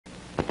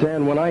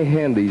Dan, when I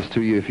hand these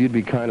to you, if you'd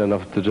be kind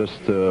enough to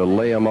just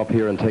lay them up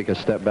here and take a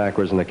step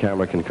backwards and the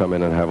camera can come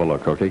in and have a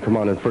look, okay? Come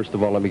on, and first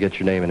of all, let me get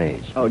your name and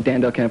age. Oh,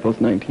 Dan Del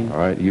Campo's 19. All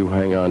right, you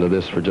hang on to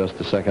this for just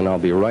a second. I'll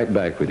be right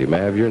back with you. May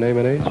I have your name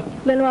and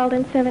age? Lynn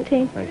Walden,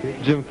 17. Thank you.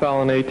 Jim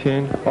Fallon,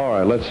 18. All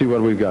right, let's see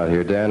what we've got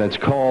here, Dan. It's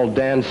called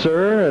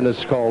Dancer, and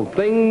it's called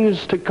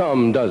Things to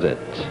Come, Does It?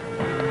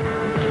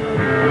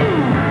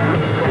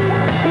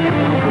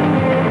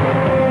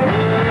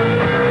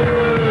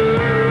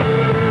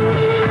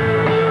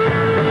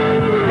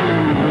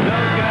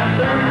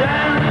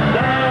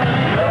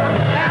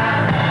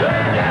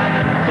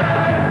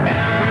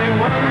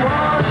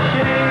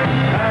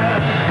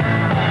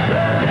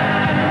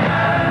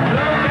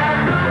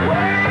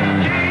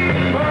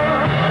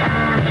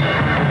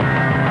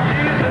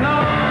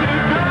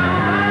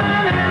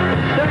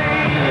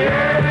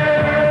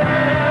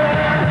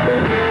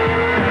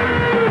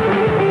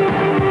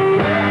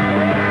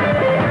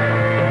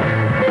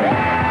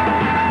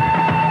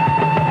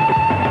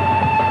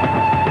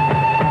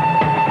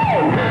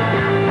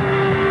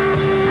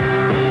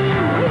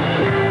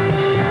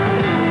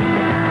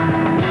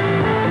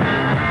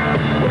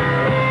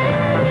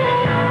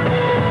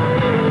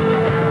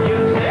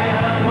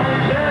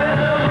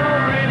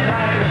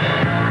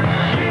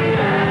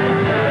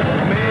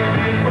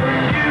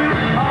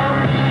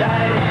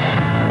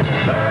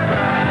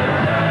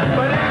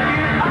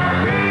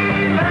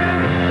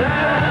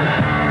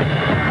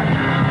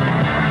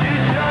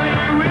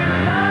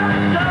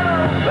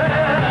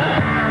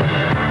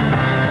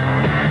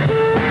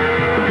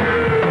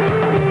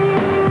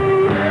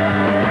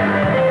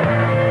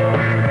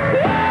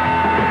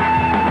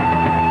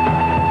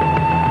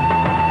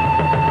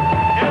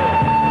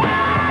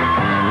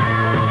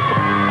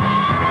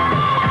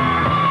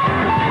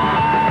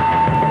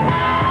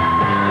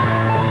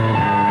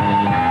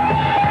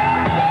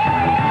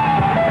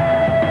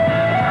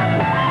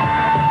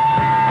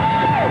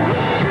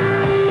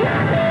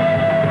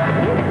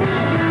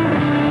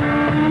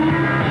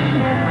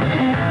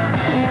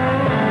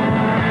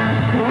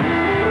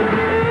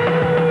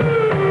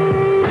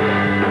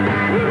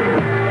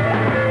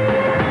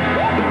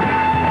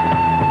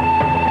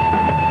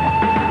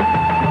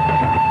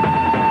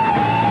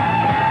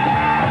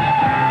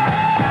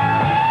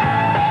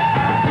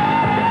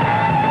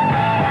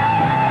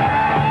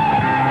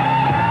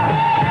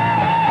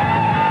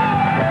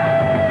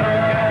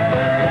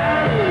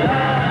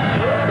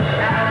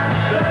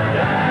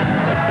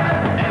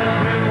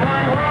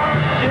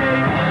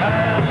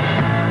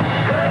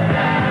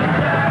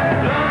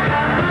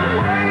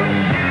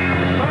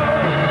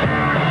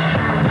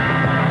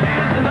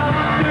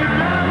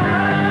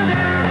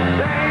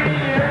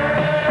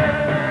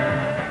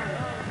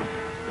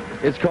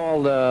 It's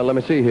called, let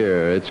me see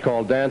here, it's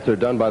called Dancer,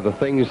 done by the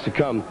Things to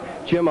Come.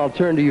 Jim, I'll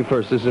turn to you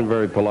first. This isn't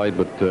very polite,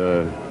 but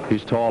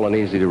he's tall and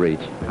easy to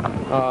reach.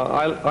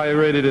 I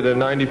rated it a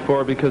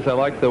 94 because I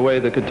like the way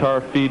the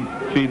guitar feeds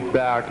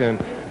back, and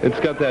it's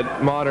got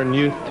that modern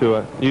youth to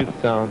it,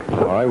 youth sound.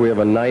 All right, we have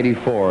a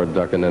 94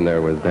 ducking in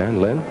there with Dan.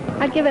 Lynn?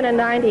 I'd give it a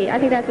 90. I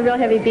think that's a real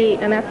heavy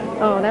beat, and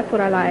that's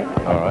what I like.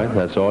 All right,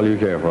 that's all you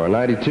care for. A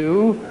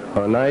 92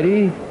 or a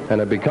 90,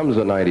 and it becomes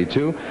a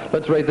 92.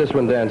 Let's rate this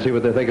one, Dan, see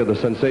what they think of the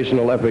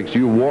Sensational Epics.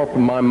 You Warp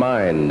My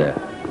Mind.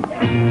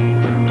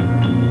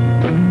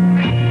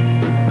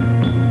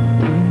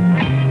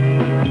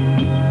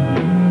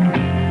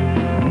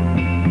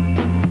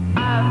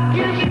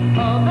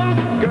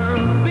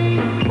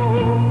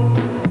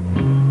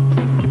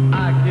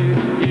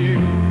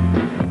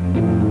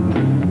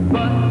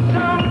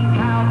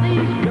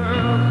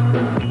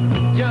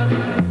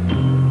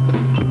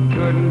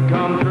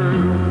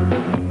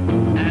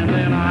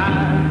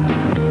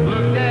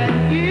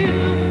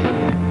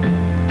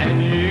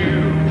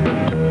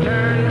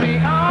 Turn me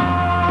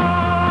on.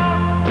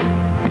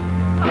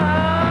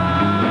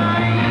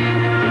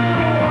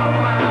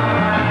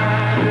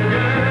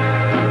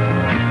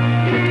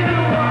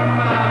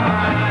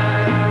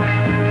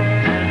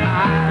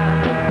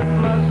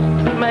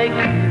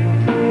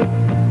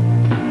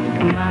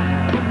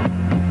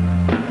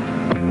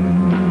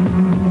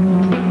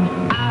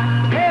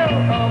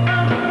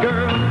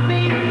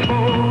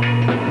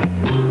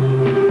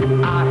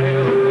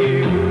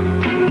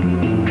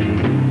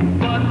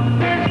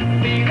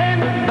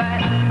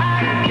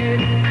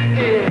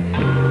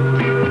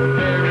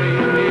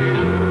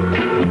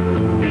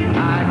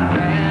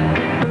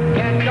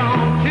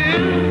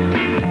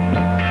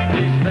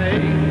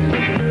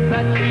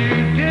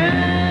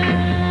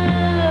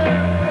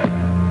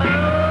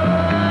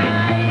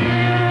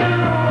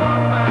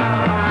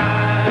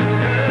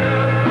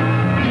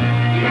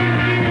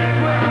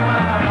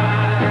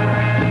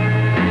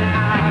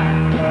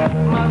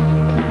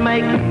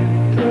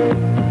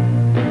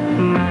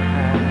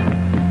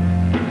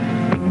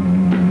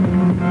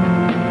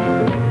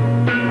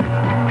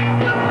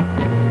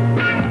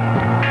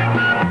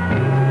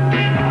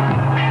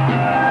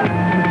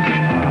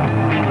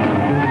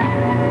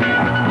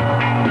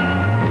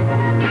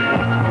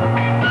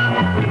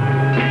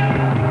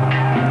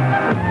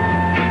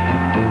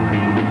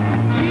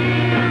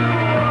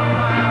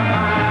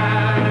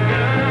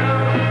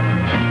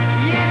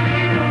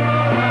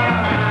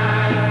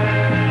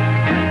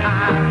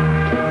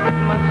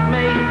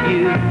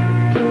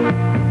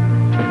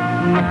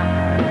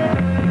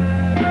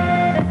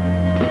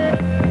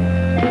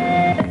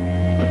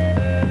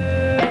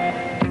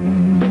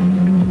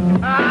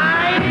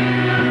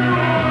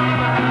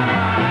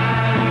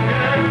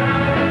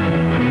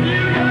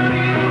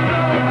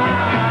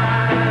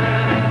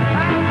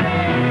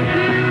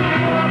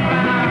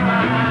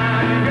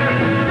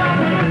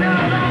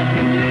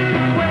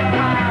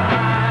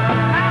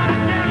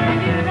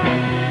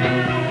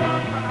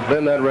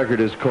 record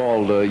is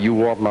called You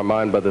Warp My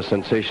Mind by the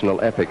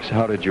Sensational Epics.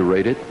 How did you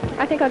rate it?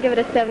 I think I'll give it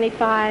a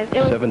 75. It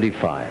was,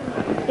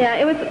 75. yeah,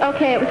 it was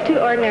okay. It was too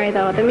ordinary,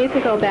 though. The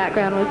musical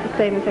background was the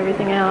same as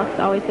everything else.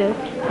 Always is.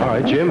 All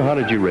right, Jim, how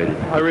did you rate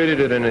it? I rated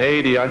it an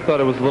 80. I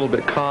thought it was a little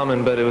bit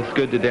common, but it was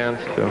good to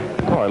dance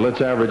to. All right, let's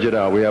average it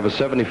out. We have a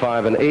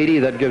 75 and 80.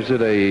 That gives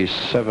it a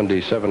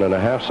 77 and a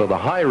half. So the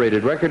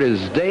high-rated record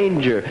is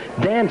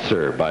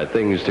Dancer by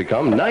Things to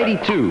Come,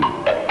 92.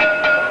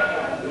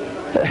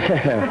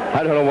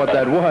 I don't know what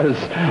that was.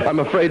 I'm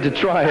afraid to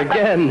try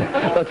again.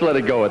 Let's let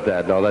it go at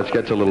that. No, that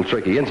gets a little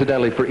tricky.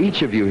 Incidentally, for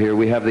each of you here,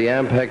 we have the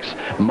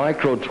Ampex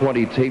Micro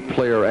 20 tape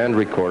player and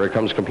recorder. It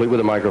comes complete with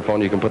a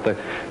microphone. You can put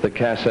the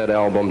cassette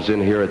albums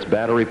in here. It's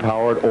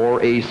battery-powered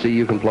or AC.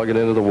 You can plug it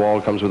into the wall.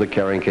 It comes with a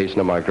carrying case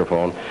and a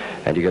microphone.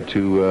 And you get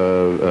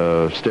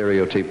two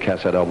stereo tape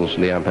cassette albums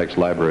from the Ampex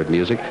Library of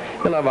Music.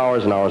 You'll have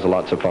hours and hours of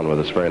lots of fun with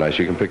us. Very nice.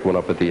 You can pick one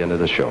up at the end of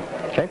the show.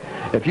 Okay?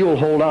 If you will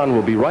hold on,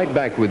 we'll be right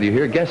back with you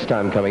here. Guest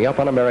time coming up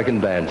on American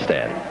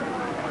Bandstand.